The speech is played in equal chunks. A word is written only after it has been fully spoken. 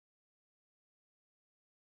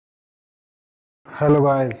Hello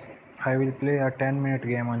guys, I will play a 10-minute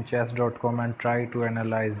game on chess.com and try to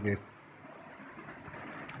analyze this.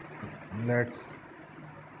 Let's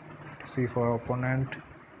see for opponent.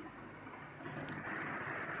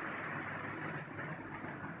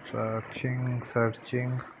 Searching.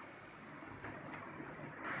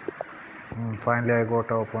 Finally I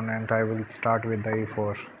got an opponent. I will start with the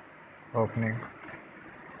e4 opening.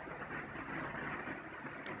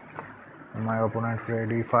 My opponent played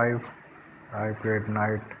e5. I played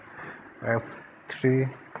knight f3.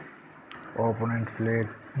 Opponent played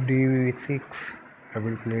d6. I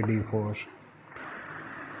will play d4.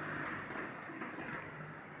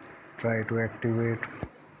 Try to activate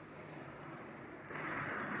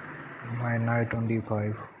my knight on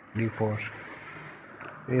d5, d4.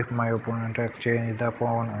 If my opponent exchanges the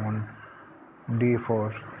pawn on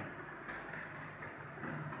d4,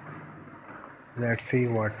 let's see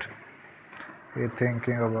what he's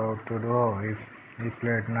thinking about to do. If he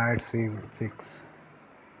played knight c6,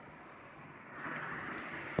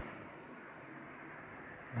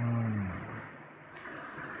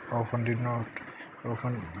 often did not.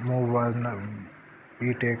 Often move was not.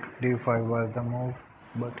 He take d5 was the move,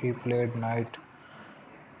 but he played knight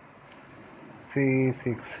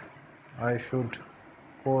c6. I should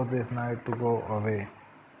force this knight to go away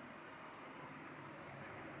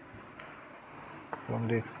from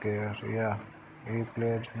this square. Yeah, he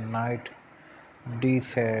played knight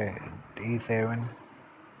d7.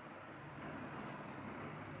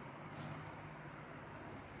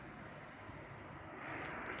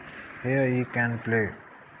 Here he can play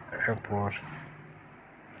f4.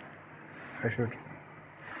 I should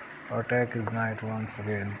attack his knight once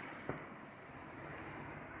again,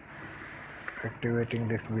 activating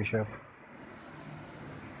this bishop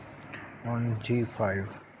on g5.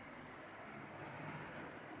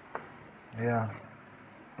 Yeah,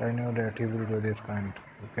 I knew that he will do this kind.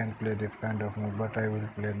 You can play this kind of move, but I will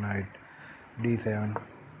play knight d7.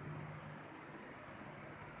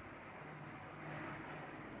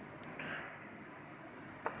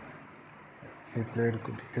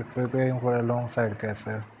 He's preparing for a long side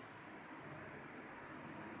castle.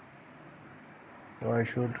 So I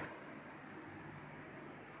should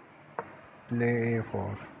play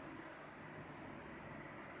a4.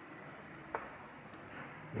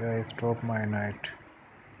 Yeah, I stop my knight.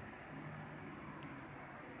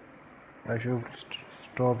 I should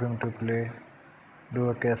stop him to do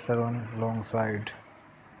a castle on long side.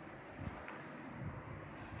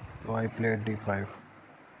 So I played d5.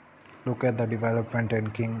 Look at the development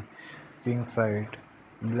and king side.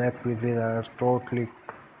 Black pieces are totally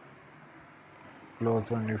close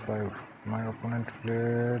on d5. My opponent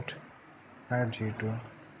played knight g2.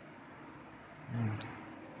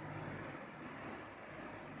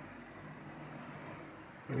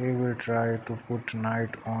 He will try to put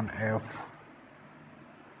knight on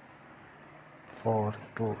f4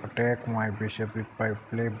 to attack my bishop if I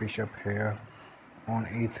play bishop here on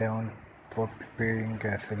e7 for preparing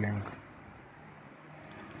castling.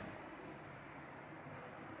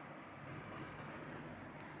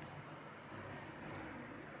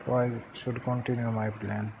 So I should continue my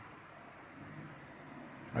plan.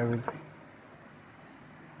 I will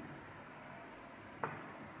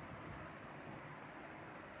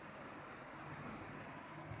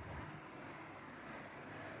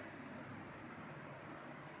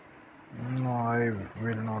No, I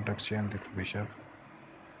will not exchange this bishop.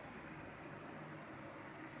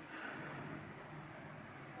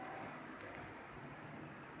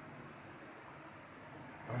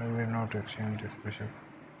 I will not exchange this bishop.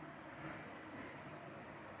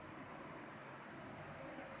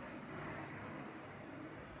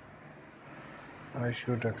 I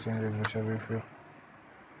should exchange this bishop if you.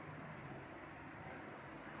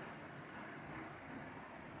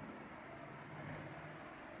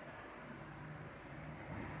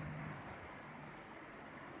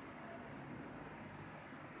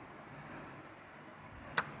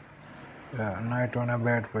 Yeah, knight on a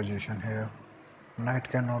bad position here. Knight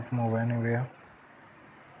cannot move anywhere.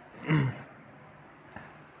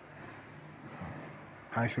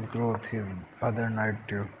 I should growth his other knight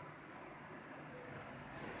too.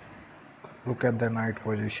 Look at the knight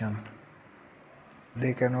position.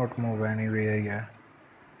 They cannot move anywhere here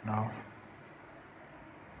now.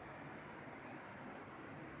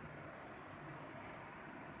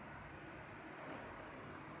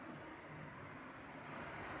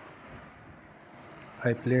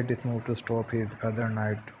 I played this move to stop his other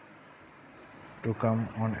knight to come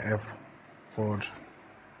on f4.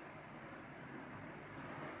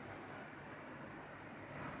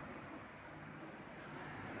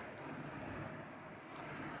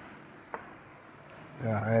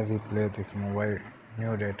 Yeah, as he play this move, I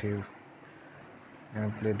knew that he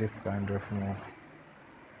can play this kind of move.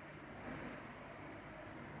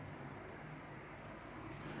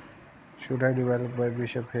 Should I develop my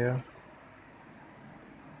bishop here?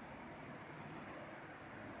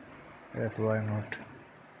 Yes, why not?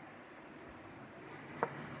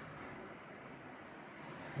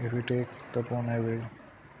 If he takes the pawn, I will.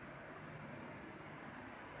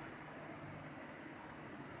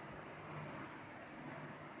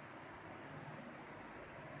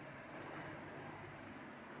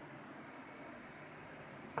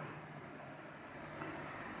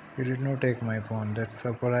 He did not take my pawn. That's a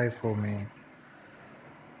surprise for me.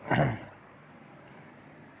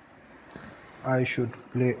 I should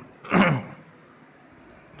play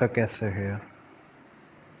the castle here.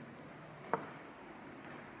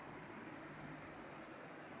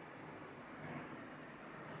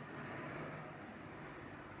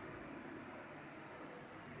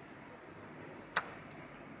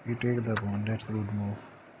 He take the pawn. That's a good move.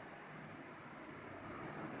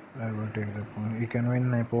 I will take the pawn. He can win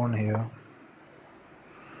my pawn here,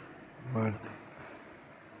 but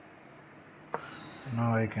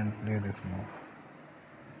now I can play this move.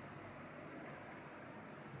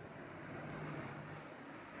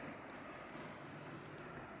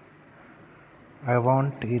 I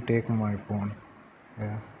want he take my pawn.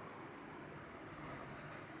 Yeah.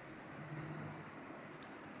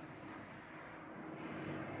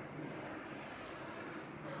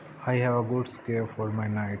 I have a good scare for my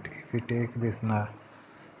knight. If he take this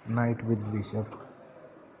knight with bishop,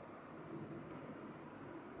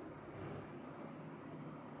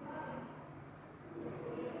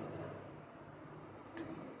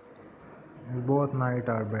 both knight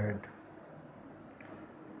are bad.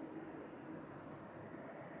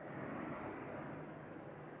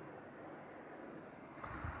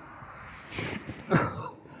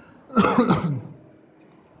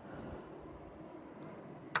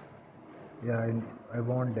 Yeah, I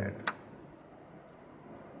want that.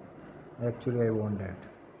 Actually, I want that.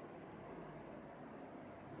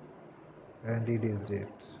 And it is it.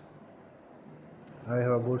 I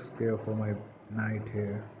have a good scare for my knight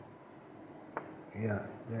here. Yeah,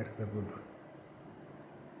 that's the good.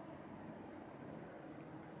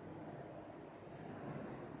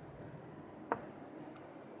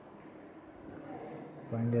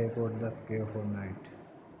 Finally, I got the scare for knight.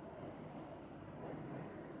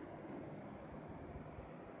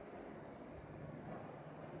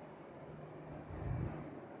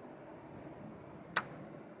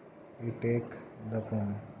 He take the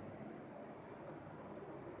pawn.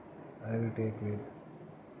 I will take with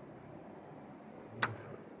this.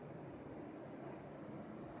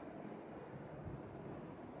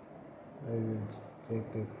 I will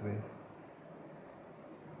take this way.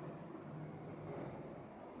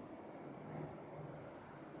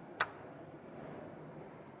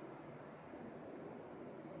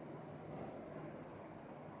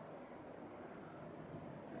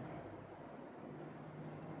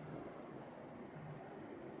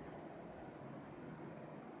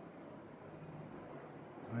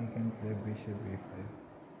 I can play bishop e5.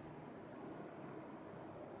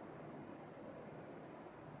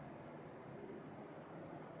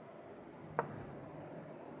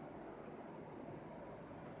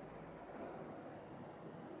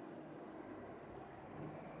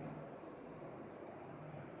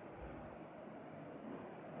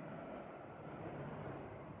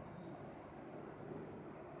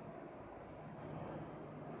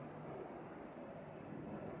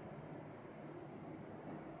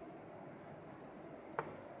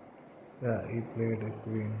 Yeah, he played a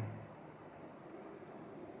queen.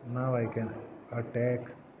 Now I can attack.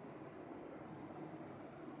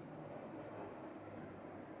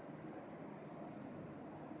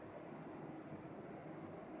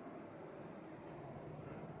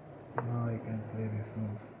 Now I can play this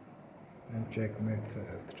move and checkmate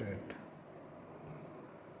threat.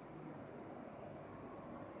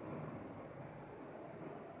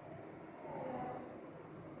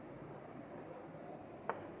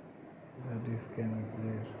 Yeah, this can be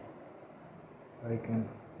played.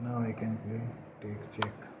 Now I can play take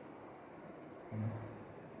check. Hmm.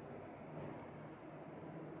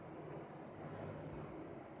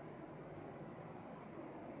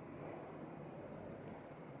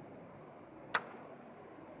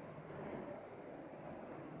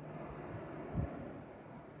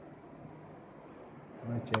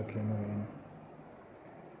 I check him again.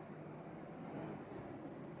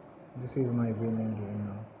 This is my winning game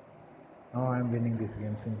now. Now I am winning this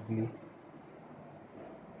game simply.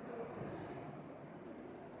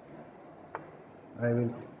 I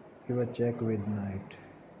will give a check with knight.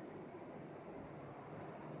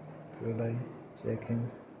 Should I check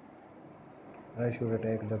him? I should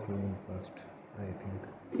attack the queen first, I think.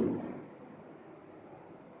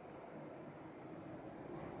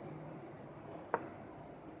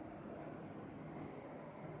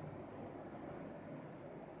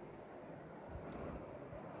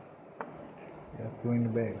 Yeah, queen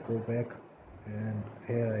back, go back, and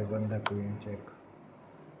here I won the queen check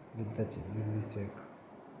with this check.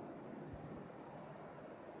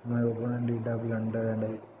 My opponent did a blunder and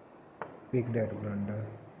I picked that blunder.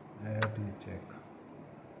 I have this check.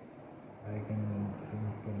 I can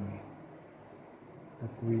simply the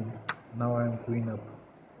queen. Now I am queen up.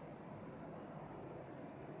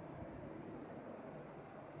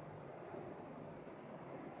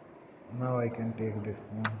 Now I can take this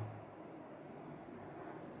pawn.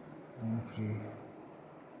 I'm free.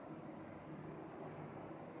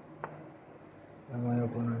 And my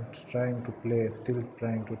opponent trying to play, still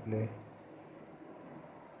trying to play.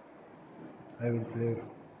 I will play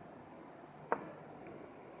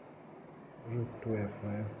rook to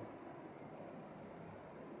f5.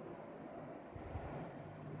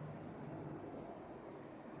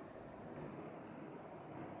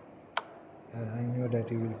 I knew that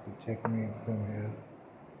he will check me from here,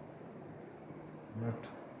 but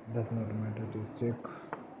does not matter. This check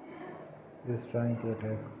is trying to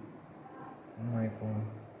attack my pawn.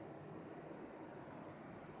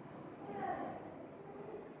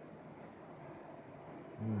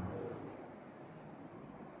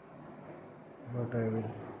 But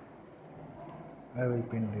I will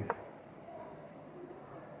pin this.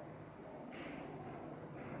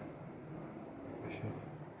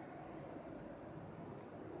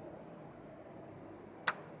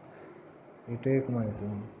 He take my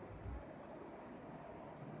pawn.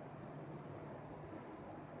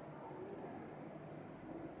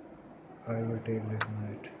 I will take this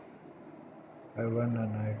knight. I won a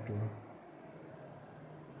knight too.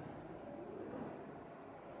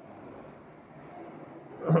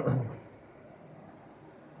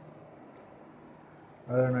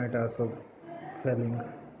 Other knight also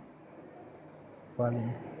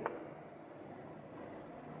falling.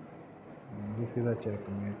 This is a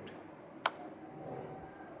checkmate.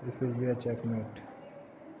 This will be a checkmate.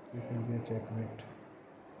 This will be a checkmate.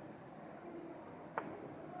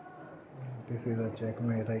 This is a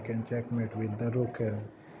checkmate. I can checkmate with the rook and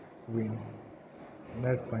queen.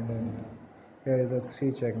 That's fine. Then here is a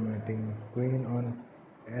 3 checkmating. Queen on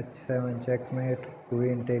h7 checkmate.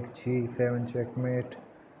 Queen take g7 checkmate.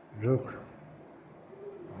 Rook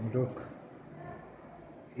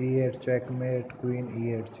e8 checkmate. Queen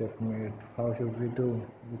e8 checkmate. How should we do?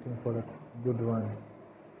 Looking for a good one.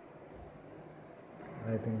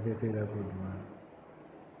 I think this is a good one.